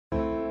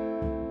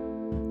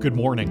Good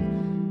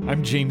morning.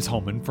 I'm James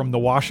Hohmann from The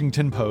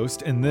Washington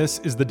Post, and this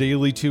is the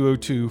Daily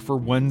 202 for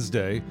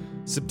Wednesday,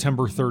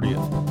 September 30th.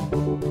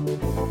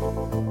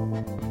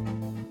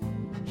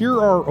 Here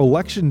are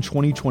election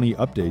 2020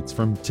 updates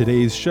from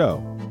today's show.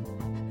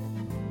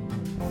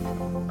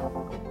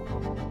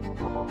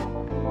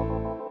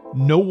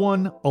 No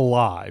one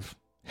alive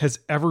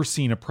has ever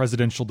seen a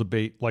presidential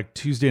debate like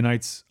Tuesday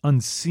night's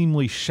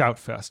unseemly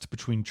shoutfest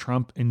between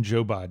Trump and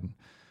Joe Biden.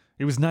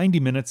 It was 90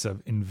 minutes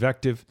of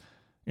invective,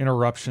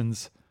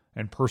 interruptions,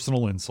 and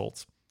personal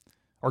insults.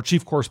 Our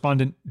chief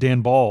correspondent,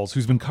 Dan Balls,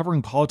 who's been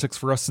covering politics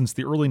for us since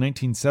the early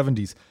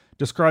 1970s,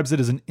 describes it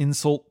as an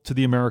insult to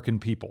the American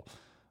people,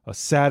 a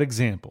sad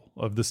example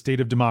of the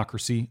state of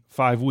democracy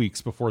 5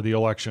 weeks before the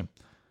election.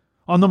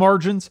 On the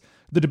margins,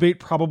 the debate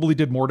probably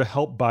did more to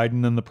help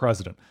Biden than the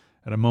president,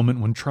 at a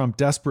moment when Trump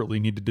desperately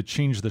needed to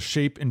change the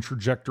shape and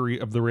trajectory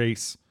of the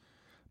race.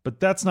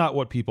 But that's not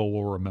what people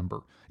will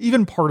remember.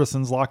 Even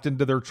partisans locked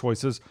into their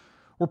choices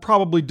were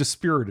probably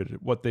dispirited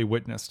at what they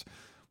witnessed.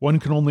 One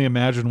can only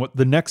imagine what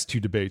the next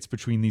two debates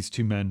between these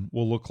two men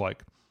will look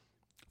like.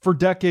 For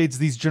decades,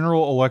 these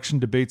general election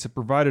debates have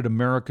provided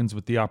Americans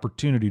with the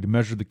opportunity to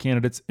measure the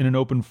candidates in an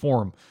open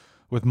forum,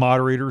 with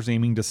moderators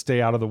aiming to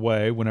stay out of the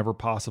way whenever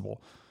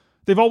possible.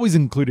 They've always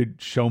included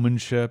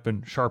showmanship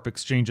and sharp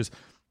exchanges,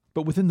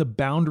 but within the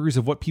boundaries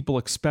of what people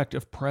expect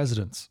of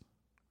presidents.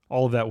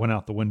 All of that went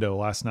out the window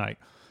last night.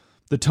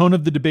 The tone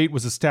of the debate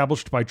was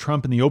established by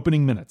Trump in the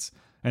opening minutes,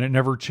 and it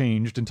never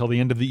changed until the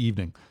end of the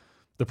evening.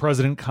 The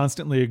president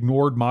constantly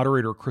ignored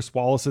moderator Chris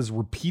Wallace's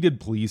repeated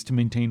pleas to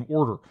maintain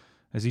order,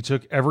 as he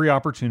took every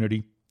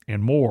opportunity,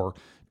 and more,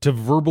 to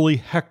verbally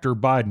hector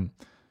Biden,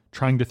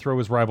 trying to throw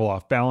his rival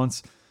off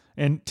balance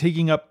and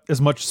taking up as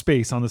much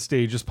space on the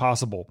stage as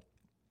possible.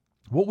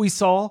 What we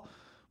saw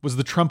was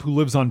the Trump who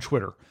lives on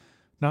Twitter,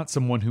 not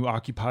someone who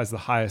occupies the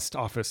highest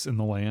office in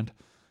the land.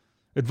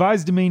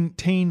 Advised to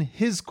maintain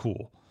his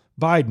cool,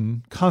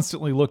 Biden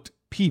constantly looked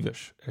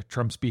peevish at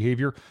Trump's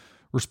behavior,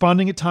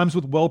 responding at times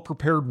with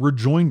well-prepared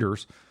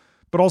rejoinders,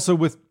 but also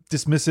with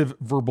dismissive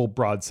verbal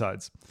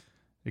broadsides.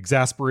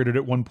 Exasperated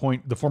at one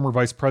point, the former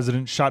vice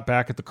president shot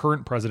back at the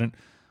current president,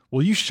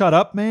 "Will you shut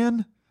up,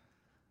 man?"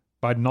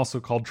 Biden also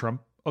called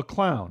Trump a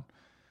clown.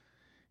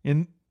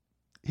 In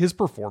his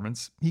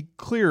performance, he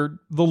cleared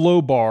the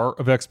low bar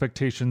of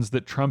expectations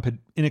that Trump had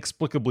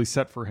inexplicably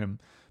set for him,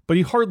 but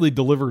he hardly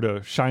delivered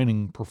a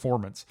shining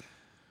performance.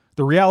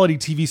 The reality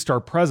TV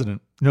star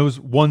president knows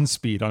one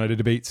speed on a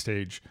debate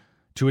stage: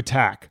 to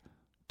attack,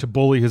 to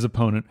bully his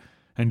opponent,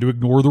 and to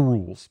ignore the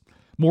rules.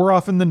 More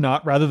often than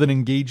not, rather than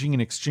engaging in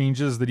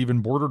exchanges that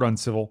even bordered on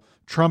civil,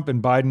 Trump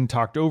and Biden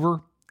talked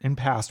over and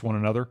past one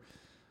another.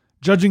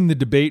 Judging the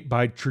debate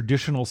by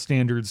traditional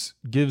standards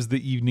gives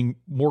the evening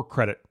more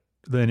credit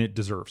than it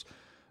deserves.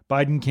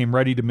 Biden came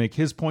ready to make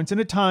his points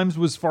and at times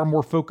was far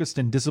more focused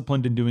and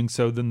disciplined in doing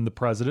so than the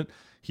president.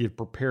 He had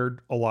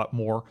prepared a lot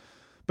more.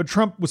 But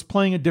Trump was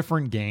playing a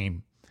different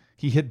game.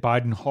 He hit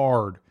Biden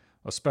hard,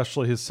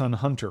 especially his son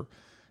Hunter,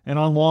 and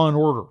on law and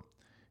order.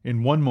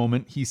 In one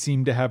moment, he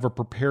seemed to have a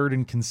prepared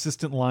and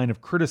consistent line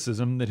of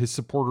criticism that his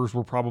supporters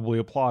were probably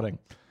applauding.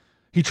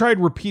 He tried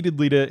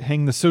repeatedly to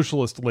hang the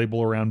socialist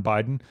label around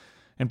Biden,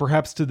 and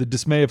perhaps to the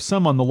dismay of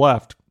some on the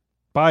left,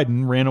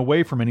 Biden ran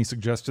away from any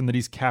suggestion that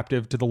he's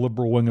captive to the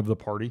liberal wing of the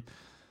party.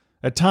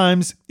 At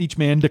times, each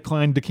man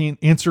declined to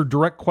answer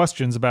direct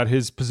questions about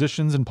his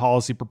positions and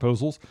policy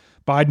proposals.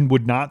 Biden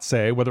would not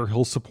say whether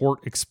he'll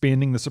support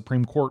expanding the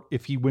Supreme Court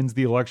if he wins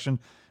the election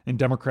and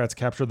Democrats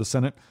capture the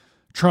Senate.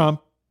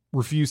 Trump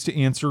refused to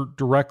answer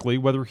directly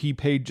whether he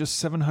paid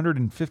just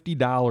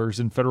 $750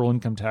 in federal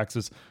income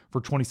taxes for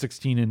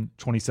 2016 and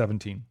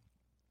 2017.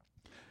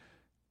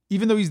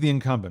 Even though he's the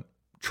incumbent,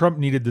 Trump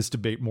needed this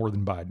debate more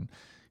than Biden.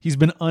 He's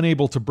been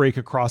unable to break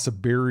across a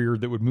barrier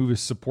that would move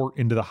his support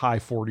into the high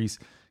 40s.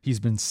 He's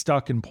been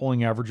stuck in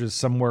polling averages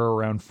somewhere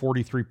around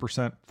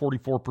 43%,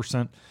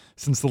 44%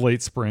 since the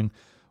late spring,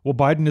 while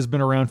Biden has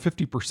been around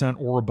 50%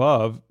 or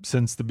above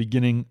since the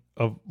beginning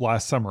of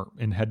last summer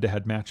in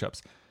head-to-head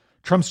matchups.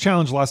 Trump's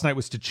challenge last night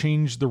was to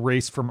change the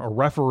race from a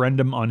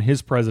referendum on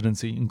his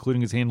presidency,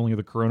 including his handling of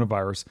the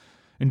coronavirus,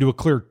 into a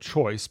clear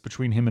choice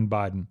between him and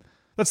Biden.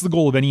 That's the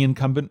goal of any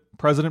incumbent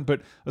president,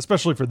 but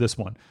especially for this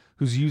one,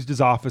 who's used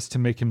his office to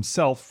make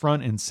himself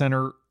front and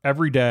center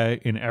every day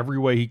in every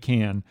way he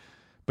can,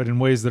 but in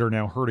ways that are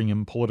now hurting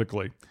him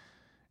politically.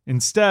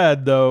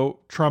 Instead, though,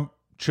 Trump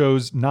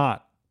chose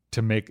not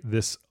to make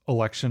this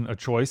election a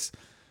choice,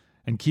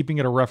 and keeping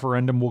it a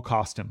referendum will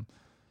cost him.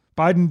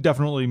 Biden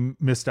definitely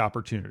missed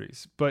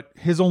opportunities, but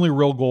his only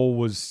real goal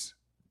was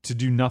to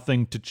do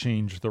nothing to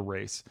change the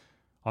race.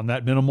 On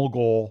that minimal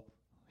goal,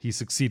 he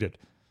succeeded.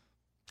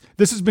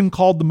 This has been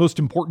called the most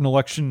important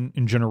election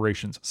in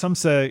generations. Some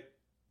say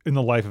in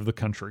the life of the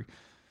country.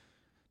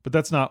 But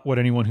that's not what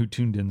anyone who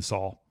tuned in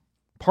saw.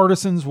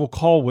 Partisans will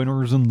call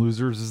winners and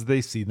losers as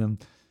they see them,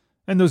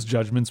 and those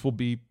judgments will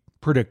be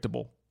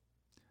predictable.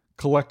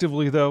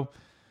 Collectively, though,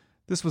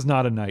 this was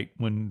not a night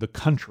when the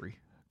country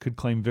could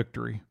claim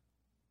victory.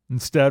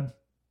 Instead,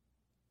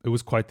 it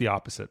was quite the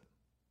opposite.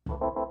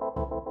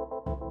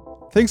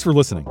 Thanks for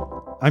listening.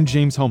 I'm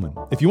James Hohmann.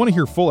 If you want to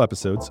hear full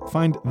episodes,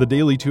 find The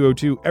Daily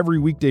 202 every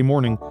weekday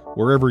morning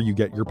wherever you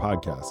get your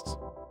podcasts.